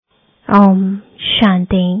ओम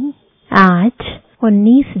शांति। आज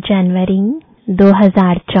 19 जनवरी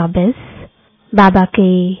 2024 बाबा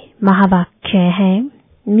के महावाक्य हैं,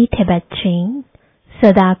 मीठे बच्चे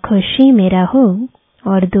सदा खुशी में रहो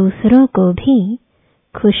और दूसरों को भी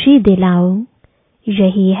खुशी दिलाओ।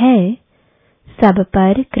 यही है सब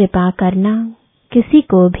पर कृपा करना, किसी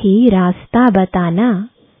को भी रास्ता बताना,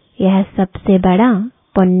 यह सबसे बड़ा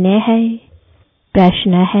पुण्य है।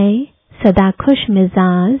 प्रश्न है, सदा खुश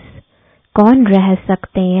मिजाज कौन रह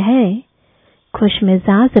सकते हैं? खुश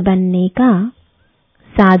मिजाज बनने का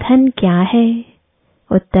साधन क्या है?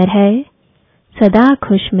 उत्तर है, सदा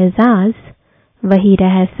खुश मिजाज वही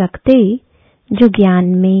रह सकते जो ज्ञान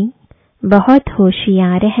में बहुत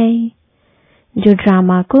होशियार हैं, जो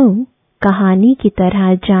ड्रामा को कहानी की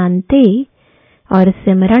तरह जानते और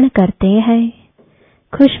सिमरण करते हैं।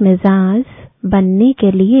 खुश मिजाज बनने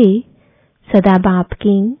के लिए सदा बाप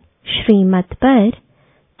की श्रीमत पर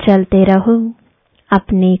चलते रहो,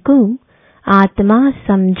 अपने को आत्मा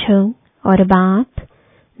समझो और बाप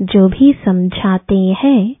जो भी समझाते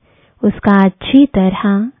हैं उसका अच्छी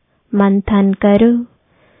तरह मंथन करो।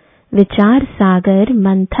 विचार सागर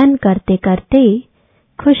मंथन करते करते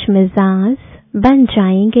खुश मिजाज बन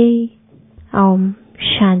जाएंगे। ओम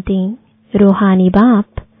शांति। रूहानी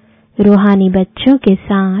बाप रूहानी बच्चों के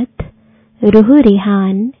साथ रूह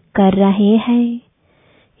रिहान कर रहे हैं।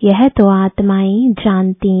 यह तो आत्माएं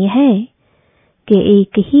जानती हैं कि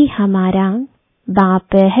एक ही हमारा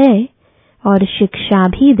बाप है और शिक्षा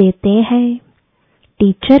भी देते हैं।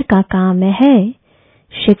 टीचर का काम है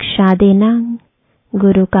शिक्षा देना,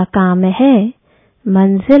 गुरु का काम है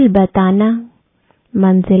मंजिल बताना।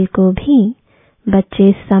 मंजिल को भी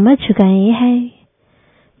बच्चे समझ गए हैं।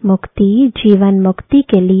 मुक्ति जीवन मुक्ति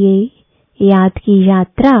के लिए याद की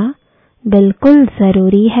यात्रा बिल्कुल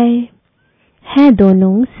जरूरी है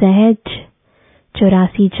दोनों सहज।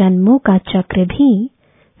 84 जन्मों का चक्र भी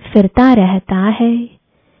फिरता रहता है,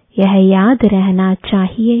 यह याद रहना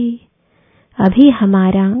चाहिए। अभी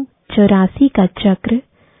हमारा 84 का चक्र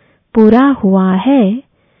पूरा हुआ है,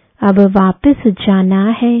 अब वापस जाना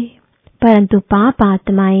है। परंतु पाप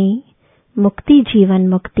आत्माएं मुक्ति जीवन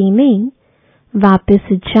मुक्ति में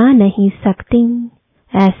वापस जा नहीं सकती।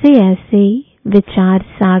 ऐसे ऐसे विचार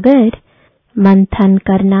सागर मंथन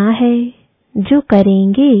करना है, जो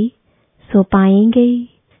करेंगे सो पाएंगे।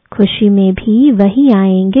 खुशी में भी वही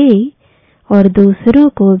आएंगे और दूसरों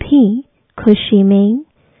को भी खुशी में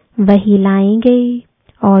वही लाएंगे।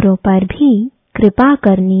 औरों पर भी कृपा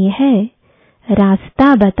करनी है,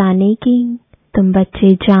 रास्ता बताने की। तुम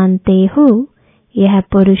बच्चे जानते हो यह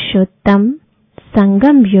पुरुषोत्तम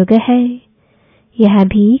संगम युग है। यह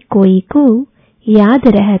भी कोई को याद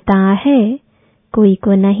रहता है, कोई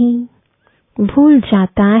को नहीं, भूल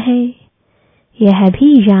जाता है। यह भी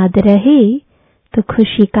याद रहे तो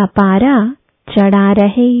खुशी का पारा चढ़ा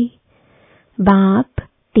रहे। बाप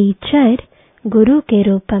टीचर गुरु के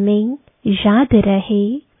रूप में याद रहे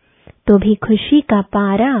तो भी खुशी का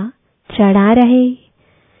पारा चढ़ा रहे।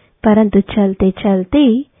 परंतु चलते चलते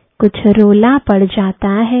कुछ रोला पड़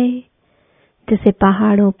जाता है। जैसे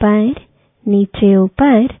पहाड़ों पर नीचे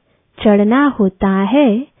ऊपर चढ़ना होता है,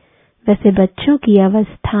 वैसे बच्चों की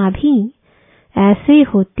अवस्था भी ऐसे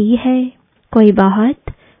होती है। कोई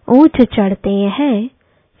बहुत ऊंच चढ़ते हैं,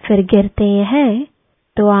 फिर गिरते हैं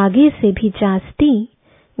तो आगे से भी जास्ती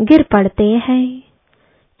गिर पड़ते हैं।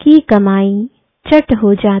 की कमाई चट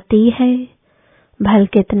हो जाती है। भल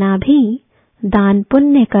कितना भी दान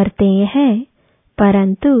पुण्य करते हैं,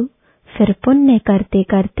 परंतु फिर पुण्य करते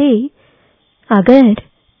करते अगर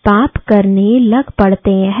पाप करने लग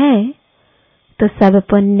पड़ते हैं तो सब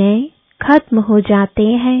पुण्य खत्म हो जाते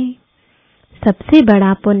हैं। सबसे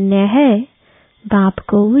बड़ा पुण्य है बाप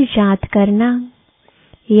को याद करना।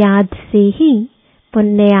 याद से ही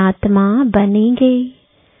पुण्य आत्मा बनेंगे।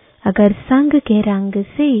 अगर संग के रंग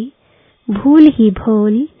से भूल ही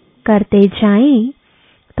भूल करते जाएं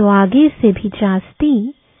तो आगे से भी जास्ती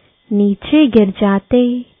नीचे गिर जाते।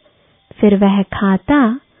 फिर वह खाता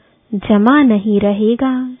जमा नहीं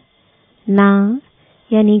रहेगा, ना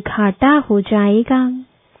यानी घाटा हो जाएगा।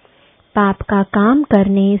 पाप का काम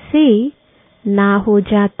करने से ना हो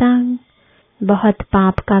जाता, बहुत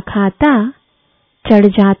पाप का खाता चढ़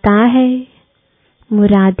जाता है।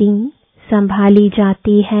 मुरादी संभाली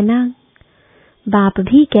जाती है ना। बाप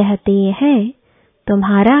भी कहते हैं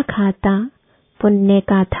तुम्हारा खाता पुण्य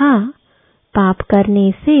का था, पाप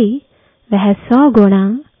करने से वह 100 गुना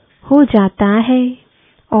हो जाता है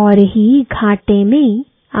और ही घाटे में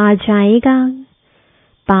आ जाएगा।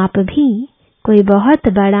 पाप भी कोई बहुत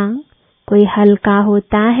बड़ा कोई हल्का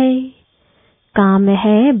होता है। काम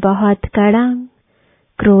है बहुत कड़ा,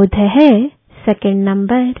 क्रोध है सेकंड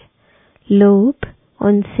नंबर, लोभ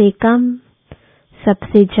उनसे कम।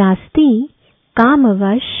 सबसे जास्ती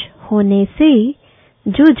कामवश होने से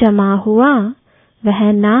जो जमा हुआ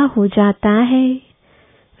वह ना हो जाता है,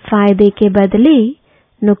 फायदे के बदले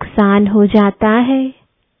नुकसान हो जाता है।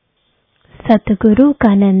 सतगुरु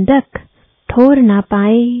का निंदक ठोर ना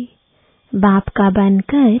पाए, बाप का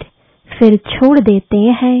बनकर फिर छोड़ देते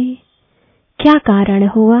हैं। क्या कारण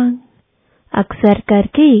हुआ? अक्सर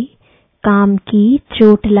करके काम की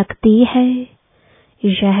चोट लगती है।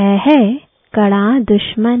 यह है कड़ा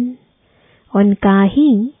दुश्मन, उनका ही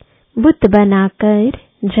बुत बनाकर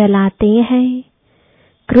जलाते हैं।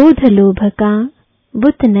 क्रोध लोभ का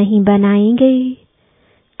बुत नहीं बनाएंगे,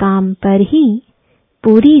 काम पर ही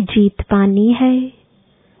पूरी जीत पानी है,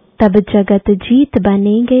 तब जगत जीत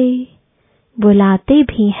बनेंगे। बुलाते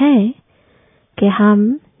भी हैं कि हम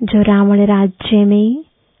जो रावण राज्य में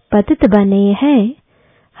पतित बने हैं,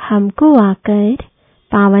 हमको आकर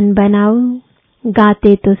पावन बनाओ।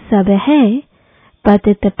 गाते तो सब है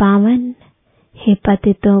पतित पावन, हे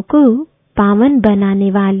पतितों को पावन बनाने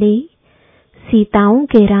वाले सीताओं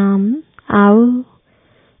के राम आओ।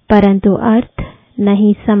 परंतु अर्थ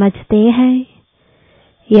नहीं समझते हैं।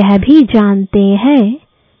 यह भी जानते हैं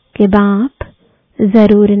कि बाप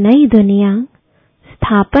जरूर नई दुनिया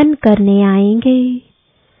स्थापन करने आएंगे,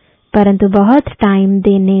 परंतु बहुत टाइम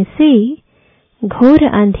देने से घोर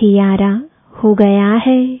अंधियारा हो गया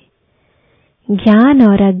है। ज्ञान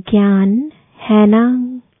और अज्ञान है ना?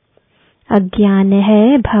 अज्ञान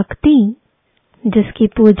है भक्ति, जिसकी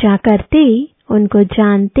पूजा करते उनको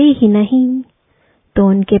जानते ही नहीं, तो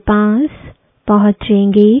उनके पास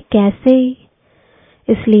पहुंचेंगे कैसे?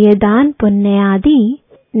 इसलिए दान पुण्य आदि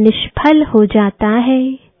निष्फल हो जाता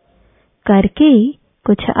है। करके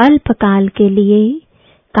कुछ अल्पकाल के लिए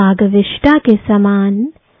कागविष्टा के समान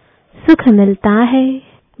सुख मिलता है,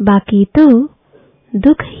 बाकी तो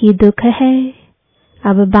दुख ही दुख है।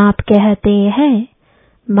 अब बाप कहते हैं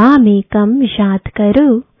मामेकम याद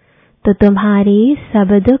करो तो तुम्हारे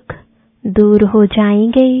सब दुख दूर हो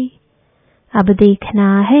जाएंगे। अब देखना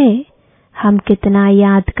है हम कितना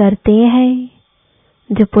याद करते हैं।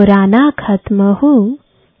 जो पुराना खत्म हो,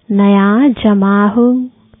 नया जमा हो।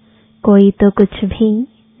 कोई तो कुछ भी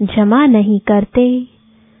जमा नहीं करते,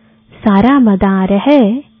 सारा मदार है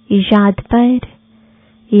याद पर।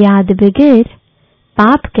 याद बगैर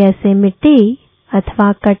पाप कैसे मिटे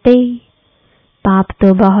अथवा कटे? पाप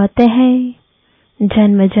तो बहुत है।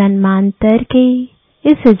 जन्म जन्मांतर के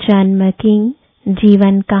इस जन्म की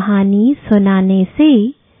जीवन कहानी सुनाने से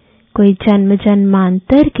कोई जन्म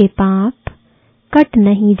जन्मांतर के पाप कट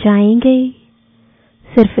नहीं जाएंगे।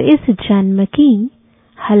 सिर्फ इस जन्म की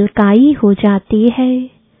हल्काई हो जाती है,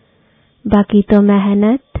 बाकी तो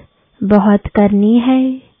मेहनत बहुत करनी है।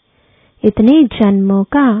 इतने जन्मों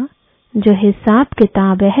का जो हिसाब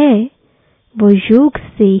किताब है, वो योग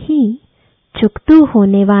से ही चुकतू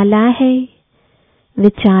होने वाला है।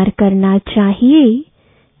 विचार करना चाहिए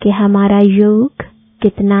कि हमारा योग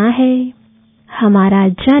कितना है। हमारा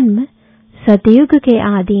जन्म सतयुग के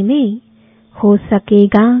आदि में हो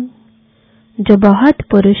सकेगा। जो बहुत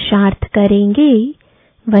पुरुषार्थ करेंगे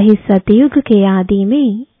वही सतयुग के आदि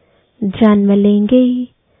में जन्म लेंगे।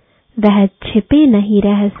 वह छिपे नहीं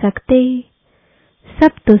रह सकते।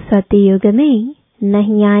 सब तो सतयुग में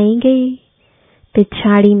नहीं आएंगे,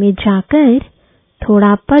 पिछाड़ी में जाकर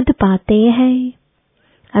थोड़ा पद पाते हैं।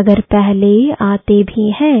 अगर पहले आते भी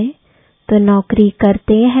हैं तो नौकरी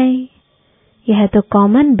करते हैं। यह तो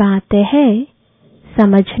कॉमन बात है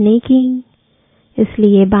समझने की।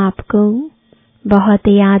 इसलिए बाप को बहुत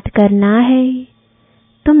याद करना है।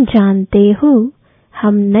 तुम जानते हो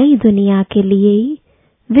हम नई दुनिया के लिए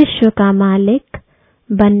विश्व का मालिक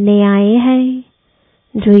बनने आए हैं।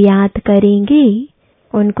 जो याद करेंगे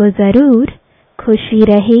उनको जरूर खुशी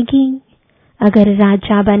रहेगी। अगर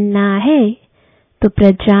राजा बनना है तो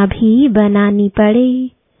प्रजा भी बनानी पड़े,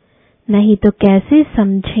 नहीं तो कैसे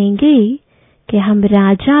समझेंगे कि हम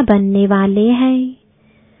राजा बनने वाले हैं।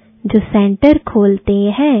 जो सेंटर खोलते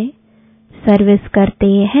हैं, सर्विस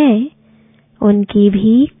करते हैं, उनकी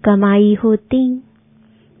भी कमाई होती,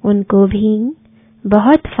 उनको भी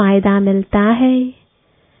बहुत फायदा मिलता है,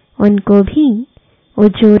 उनको भी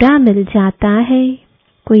उजोरा मिल जाता है।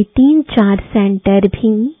 कोई 3-4 सेंटर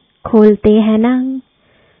भी खोलते हैं ना।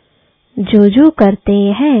 जो करते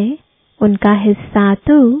हैं उनका हिस्सा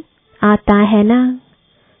तो आता है ना।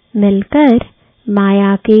 मिलकर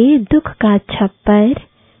माया के दुख का छप्पर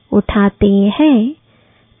उठाते हैं,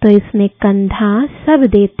 तो इसमें कंधा सब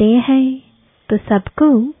देते हैं, तो सबको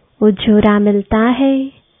उजोरा मिलता है।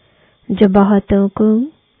 जो बहुतों को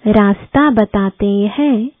रास्ता बताते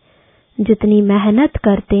हैं, जितनी मेहनत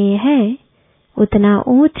करते हैं उतना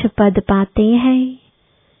ऊंच पद पाते हैं।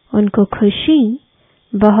 उनको खुशी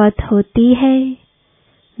बहुत होती है।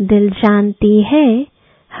 दिल जानती है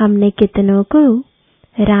हमने कितनों को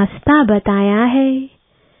रास्ता बताया है,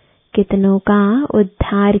 कितनों का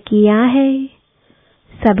उद्धार किया है।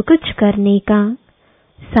 सब कुछ करने का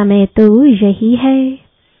समय तो यही है।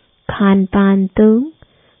 खान पान तो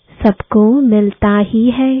सबको मिलता ही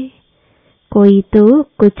है। कोई तो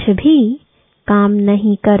कुछ भी काम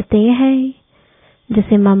नहीं करते हैं।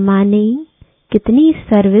 जैसे मम्मा ने कितनी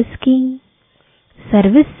सर्विस की,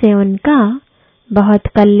 सर्विस से उनका बहुत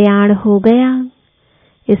कल्याण हो गया।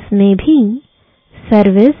 इसमें भी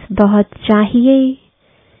सर्विस बहुत चाहिए।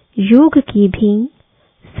 योग की भी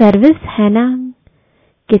सर्विस है ना।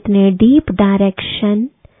 कितने डीप डायरेक्शन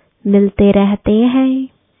मिलते रहते हैं।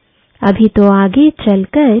 अभी तो आगे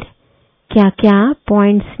चलकर क्या क्या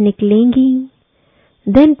पॉइंट्स निकलेंगी।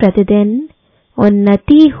 दिन प्रतिदिन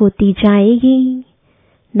उन्नति होती जाएगी।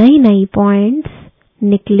 नई नई पॉइंट्स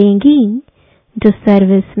निकलेंगी। जो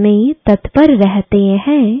सर्विस में तत्पर रहते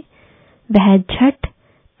हैं वह झट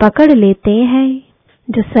पकड़ लेते हैं।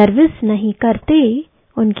 जो सर्विस नहीं करते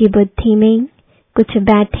उनकी बुद्धि में कुछ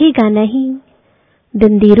बैठेगा नहीं।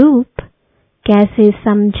 बिंदी रूप कैसे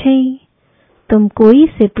समझें? तुम कोई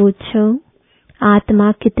से पूछो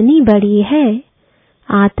आत्मा कितनी बड़ी है,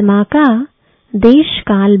 आत्मा का देश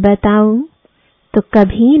काल बताओ तो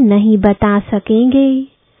कभी नहीं बता सकेंगे।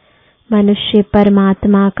 मनुष्य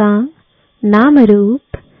परमात्मा का नाम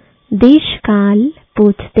रूप देश काल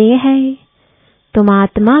पूछते हैं। तुम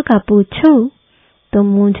आत्मा का पूछो तो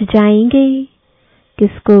मूझ जाएंगे।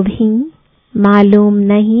 किसको भी मालूम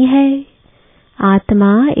नहीं है।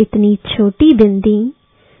 आत्मा इतनी छोटी बिंदी,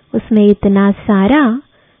 उसमें इतना सारा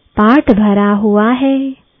पाठ भरा हुआ है।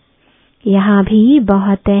 यहाँ भी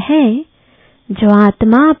बहुत है जो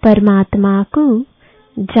आत्मा परमात्मा को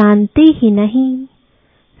जानते ही नहीं।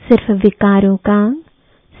 सिर्फ विकारों का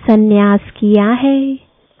संन्यास किया है,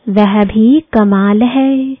 वह भी कमाल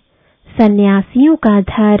है। सन्यासियों का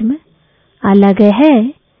धर्म अलग है।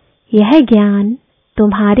 यह ज्ञान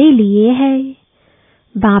तुम्हारे लिए है।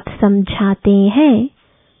 बाप समझाते हैं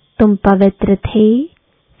तुम पवित्र थे,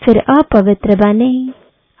 फिर अपवित्र बने,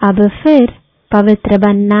 अब फिर पवित्र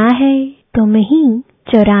बनना है। तुम ही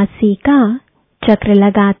 84 का चक्र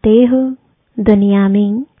लगाते हो। दुनिया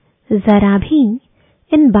में जरा भी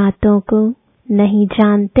इन बातों को नहीं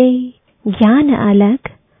जानते। ज्ञान अलग,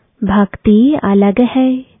 भक्ति अलग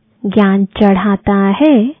है। ज्ञान चढ़ाता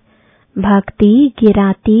है, भक्ति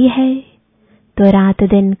गिराती है। तो रात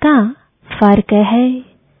दिन का फर्क है।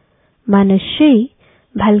 मनुष्य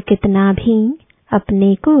भल कितना भी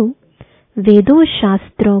अपने को वेदों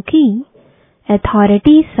शास्त्रों की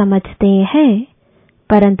अथॉरिटी समझते हैं,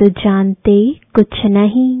 परंतु जानते कुछ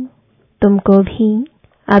नहीं। तुमको भी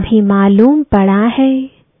अभी मालूम पड़ा है।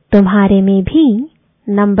 तुम्हारे में भी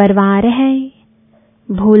नंबरवार है।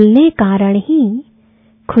 भूलने कारण ही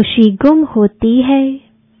खुशी गुम होती है।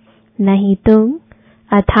 नहीं तो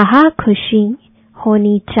अथाह खुशी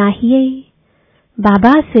होनी चाहिए।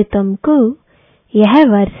 बाबा से तुमको यह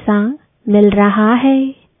वर्षा मिल रहा है।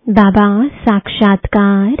 बाबा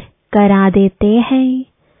साक्षात्कार करा देते हैं,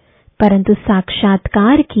 परंतु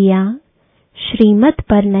साक्षात्कार किया श्रीमत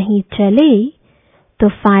पर नहीं चले तो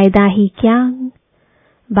फायदा ही क्या।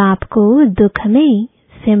 बाप को दुख में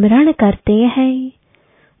सिमरण करते हैं।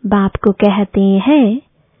 बाप को कहते हैं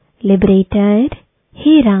लिबरेटर,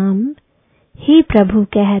 हे राम, हे प्रभु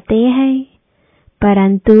कहते हैं,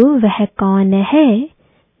 परंतु वह कौन है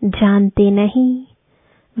जानते नहीं।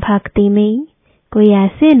 भक्ति में कोई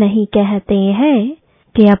ऐसे नहीं कहते हैं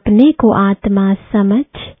कि अपने को आत्मा समझ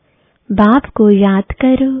बाप को याद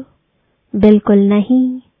करो। बिल्कुल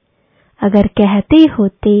नहीं। अगर कहते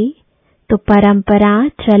होते तो परंपरा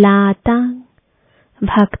चला आता।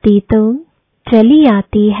 भक्ति तो चली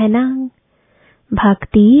आती है ना।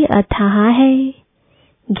 भक्ति अथाह है।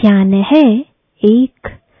 ज्ञान है एक।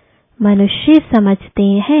 मनुष्य समझते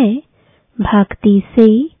हैं भक्ति से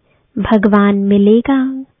भगवान मिलेगा,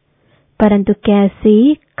 परंतु कैसे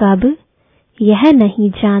कब यह नहीं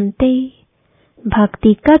जानते।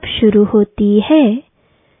 भक्ति कब शुरू होती है,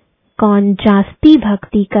 कौन जास्ती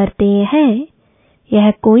भक्ति करते हैं,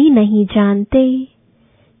 यह कोई नहीं जानते।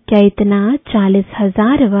 क्या इतना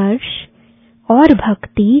 40,000 वर्ष और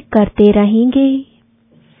भक्ति करते रहेंगे?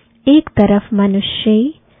 एक तरफ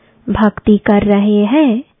मनुष्य भक्ति कर रहे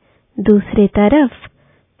हैं, दूसरे तरफ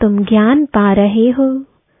तुम ज्ञान पा रहे हो।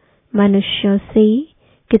 मनुष्यों से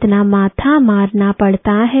कितना माथा मारना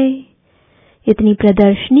पड़ता है। इतनी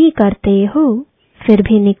प्रदर्शनी करते हो, फिर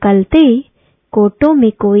भी निकलते कोटों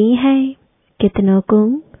में कोई है। कितनों को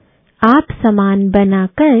आप समान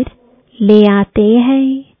बनाकर ले आते हैं।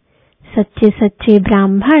 सच्चे सच्चे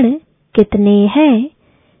ब्राह्मण कितने हैं,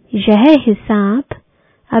 यह हिसाब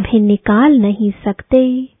अभी निकाल नहीं सकते।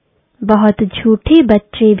 बहुत झूठे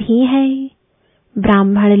बच्चे भी हैं।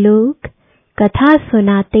 ब्राह्मण लोग कथा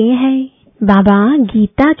सुनाते हैं। बाबा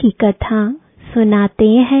गीता की कथा सुनाते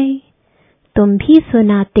हैं। तुम भी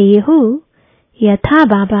सुनाते हो यथा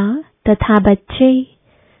बाबा तथा बच्चे।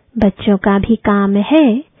 बच्चों का भी काम है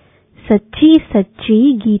सच्ची सच्ची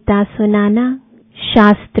गीता सुनाना।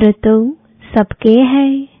 शास्त्र तो सबके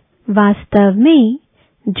हैं। वास्तव में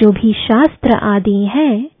जो भी शास्त्र आदि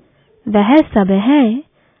है वह सब है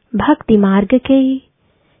भक्ति मार्ग के।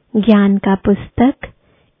 ज्ञान का पुस्तक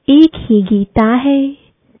एक ही गीता है।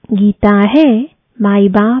 गीता है माई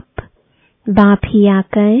बाप। बाप ही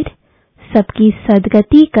आकर सबकी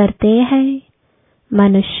सद्गति करते हैं।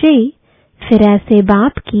 मनुष्य फिर ऐसे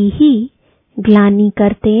बाप की ही ग्लानि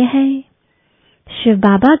करते हैं। शिव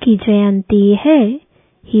बाबा की जयंती है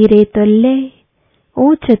हीरे तुल्य।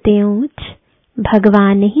 ऊंच ते ऊंच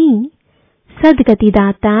भगवान ही सद्गति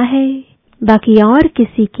दाता है। बाकी और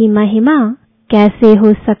किसी की महिमा कैसे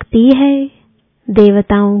हो सकती है।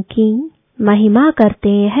 देवताओं की महिमा करते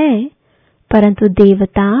हैं, परंतु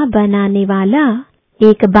देवता बनाने वाला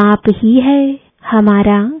एक बाप ही है।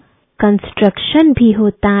 हमारा कंस्ट्रक्शन भी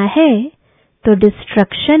होता है तो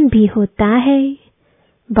डिस्ट्रक्शन भी होता है।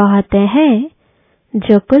 बहुत है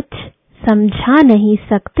जो कुछ समझा नहीं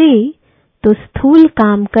सकते तो स्थूल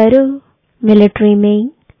काम करो। मिलिट्री में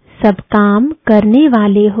सब काम करने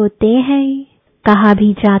वाले होते हैं। कहा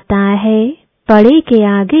भी जाता है पढ़े के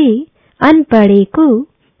आगे अनपढ़े को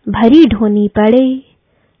भरी ढोनी पड़े।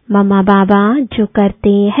 मम्मा बाबा जो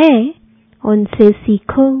करते हैं उनसे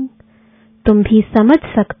सीखो। तुम भी समझ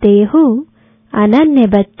सकते हो अनन्य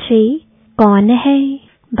बच्चे कौन है।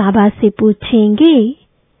 बाबा से पूछेंगे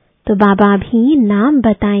तो बाबा भी नाम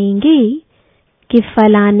बताएंगे कि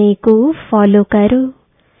फलाने को फॉलो करो।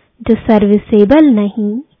 जो सर्विसेबल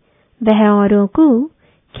नहीं वह औरों को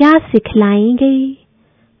क्या सिखलाएंगे।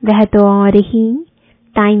 वह तो और ही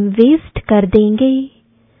टाइम वेस्ट कर देंगे।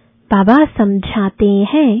 बाबा समझाते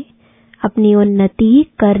हैं अपनी उन्नति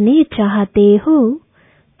करने चाहते हो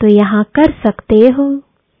तो यहाँ कर सकते हो।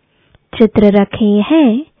 चित्र रखे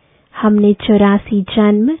हैं हमने 84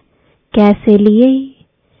 जन्म कैसे लिए।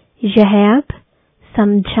 यह अब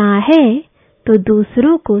समझा है तो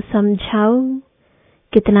दूसरों को समझाओ।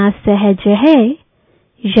 कितना सहज है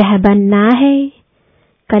यह बनना है।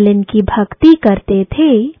 कल इनकी भक्ति करते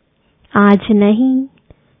थे, आज नहीं।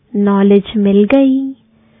 नॉलेज मिल गई।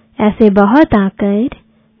 ऐसे बहुत आकर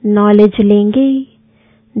नॉलेज लेंगे।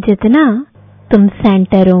 जितना तुम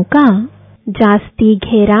सेंटरों का जास्ती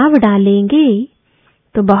घेराव डालेंगे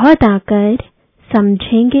तो बहुत आकर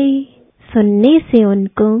समझेंगे। सुनने से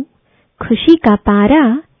उनको खुशी का पारा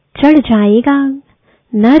चढ़ जाएगा।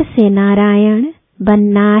 नर से नारायण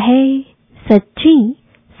बनना है। सच्ची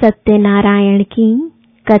सत्यनारायण की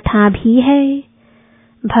कथा भी है।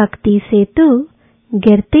 भक्ति से तो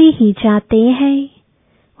गिरते ही जाते हैं।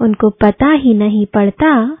 उनको पता ही नहीं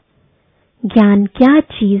पड़ता ज्ञान क्या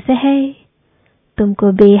चीज है।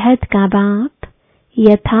 तुमको बेहद का बाप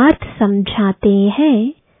यथार्थ समझाते हैं।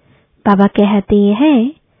 बाबा कहते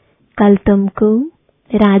हैं कल तुमको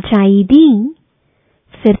राजाई दी,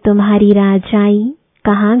 फिर तुम्हारी राजाई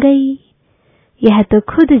कहाँ गई। यह तो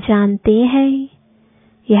खुद जानते हैं।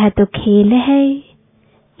 यह तो खेल है।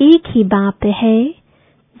 एक ही बाप है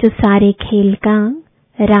जो सारे खेल का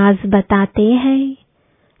राज बताते हैं।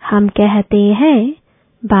 हम कहते हैं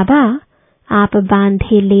बाबा आप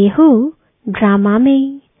बांधे ले हो ड्रामा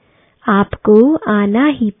में, आपको आना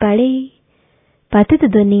ही पड़े। पतित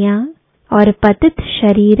दुनिया और पतित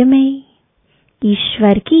शरीर में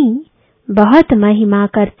ईश्वर की बहुत महिमा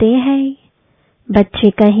करते हैं। बच्चे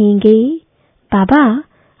कहेंगे बाबा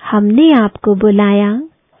हमने आपको बुलाया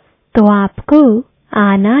तो आपको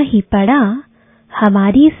आना ही पड़ा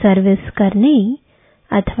हमारी सर्विस करने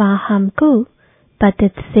अथवा हमको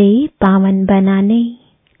पतित से पावन बनाने।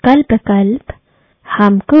 कल्प कल्प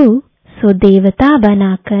हमको सुदेवता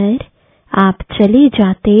बनाकर आप चले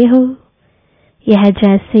जाते हो। यह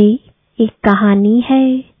जैसे एक कहानी है।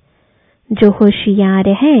 जो होशियार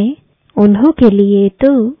है उन्हों के लिए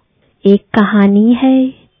तो एक कहानी है।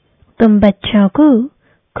 तुम बच्चों को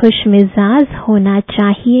खुशमिजाज होना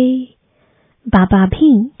चाहिए। बाबा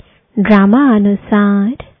भी ड्रामा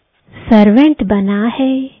अनुसार सर्वेंट बना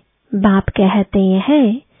है। बाप कहते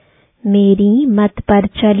हैं मेरी मत पर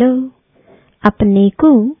चलो, अपने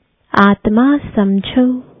को आत्मा समझो,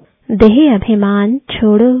 देह अभिमान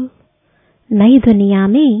छोड़ो। नई दुनिया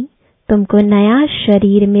में तुमको नया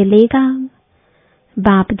शरीर मिलेगा।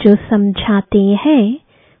 बाप जो समझाते हैं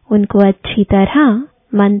उनको अच्छी तरह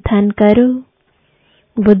मंथन करो।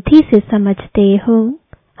 बुद्धि से समझते हो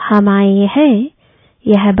हम आए हैं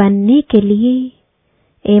यह बनने के लिए।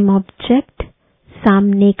 एम ऑब्जेक्ट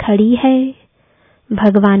सामने खड़ी है।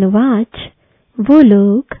 भगवान वाच वो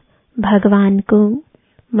लोग भगवान को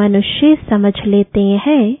मनुष्य समझ लेते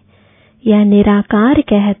हैं या निराकार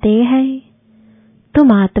कहते हैं।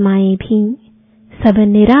 तुम आत्माएं भी सब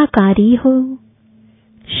निराकारी हो।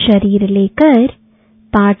 शरीर लेकर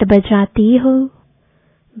पाट बजाती हो।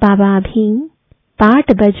 बाबा भी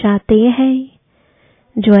पाट बजाते हैं।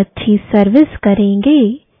 जो अच्छी सर्विस करेंगे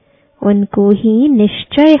उनको ही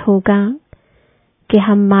निश्चय होगा कि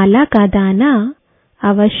हम माला का दाना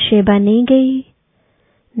अवश्य बनेंगे।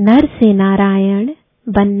 नर से नारायण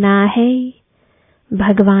बनना है।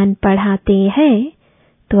 भगवान पढ़ाते हैं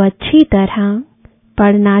तो अच्छी तरह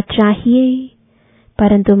पढ़ना चाहिए,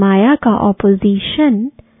 परंतु माया का ऑपोजिशन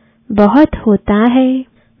बहुत होता है।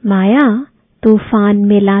 माया तूफान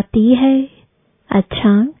में लाती है।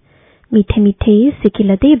 अच्छा, मीठे मीठे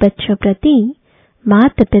सिकिलते बच्चों प्रति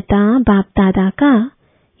माता पिता बाप दादा का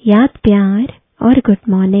याद प्यार और गुड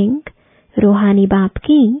मॉर्निंग। रूहानी बाप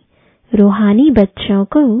की रूहानी बच्चों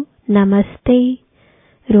को नमस्ते।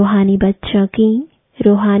 रूहानी बच्चों की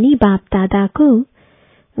रूहानी बाप दादा को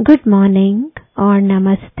गुड मॉर्निंग और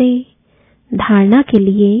नमस्ते। धारणा के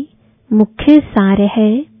लिए मुख्य सार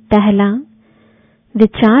है। पहला,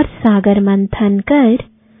 विचार सागर मंथन कर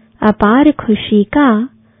अपार खुशी का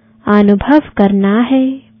अनुभव करना है।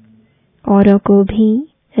 औरों को भी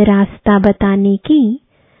रास्ता बताने की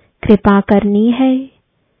कृपा करनी है।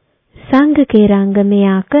 संग के रंग में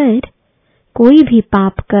आकर कोई भी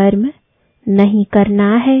पाप कर्म नहीं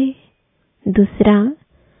करना है। दूसरा,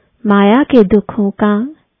 माया के दुखों का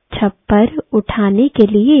छप्पर उठाने के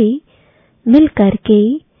लिए मिलकर के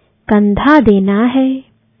कंधा देना है।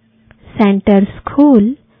 सेंटर्स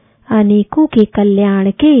खोल अनेकों के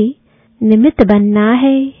कल्याण के निमित्त बनना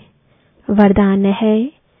है। वरदान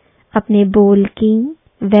है, अपने बोल की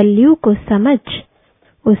वैल्यू को समझ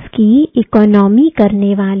उसकी इकोनॉमी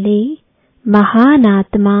करने वाले महान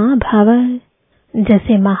आत्मा भव।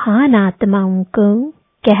 जैसे महान आत्माओं को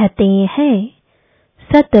कहते हैं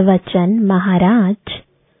सतवचन महाराज,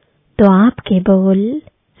 तो आपके बोल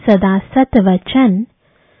सदा सतवचन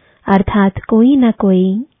अर्थात कोई न कोई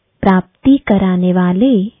प्राप्ति कराने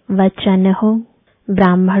वाले वचन हो।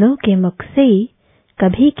 ब्राह्मणों के मुख से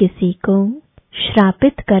कभी किसी को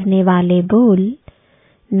श्रापित करने वाले बोल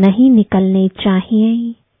नहीं निकलने चाहिए।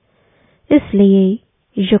 इसलिए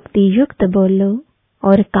युक्ति युक्त बोलो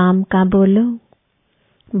और काम का बोलो।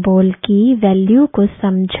 बोल की वैल्यू को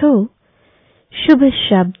समझो। शुभ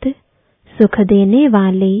शब्द सुख देने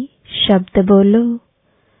वाले शब्द बोलो।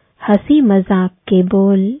 हंसी मजाक के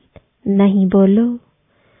बोल नहीं बोलो।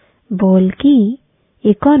 बोल की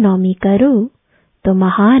इकोनॉमी करो तो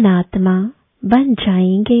महान आत्मा बन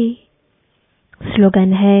जाएंगे।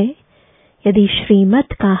 स्लोगन है, यदि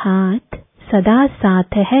श्रीमत का हाथ सदा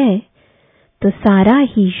साथ है तो सारा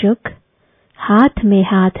ही युग हाथ में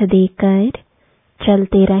हाथ देकर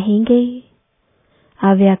चलते रहेंगे।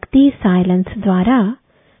 अव्यक्ति साइलेंस द्वारा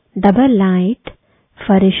डबल लाइट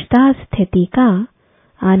फरिश्ता स्थिति का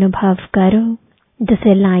अनुभव करो।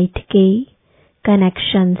 जैसे लाइट के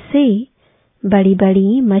कनेक्शन से बड़ी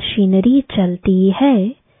बड़ी मशीनरी चलती है,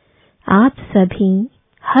 आप सभी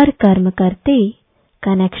हर कर्म करते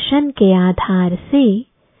कनेक्शन के आधार से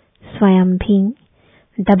स्वयं भी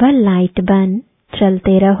डबल लाइट बन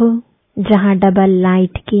चलते रहो। जहाँ डबल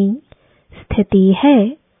लाइट की स्थिति है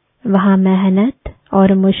वहाँ मेहनत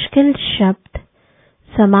और मुश्किल शब्द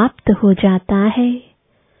समाप्त हो जाता है।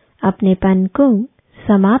 अपनेपन को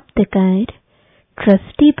समाप्त कर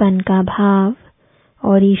ट्रस्टीपन का भाव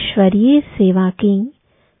और ईश्वरीय सेवा की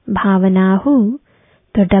भावना हो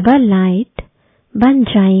तो डबल लाइट बन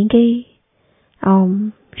जाएंगे। ओम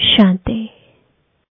शांति।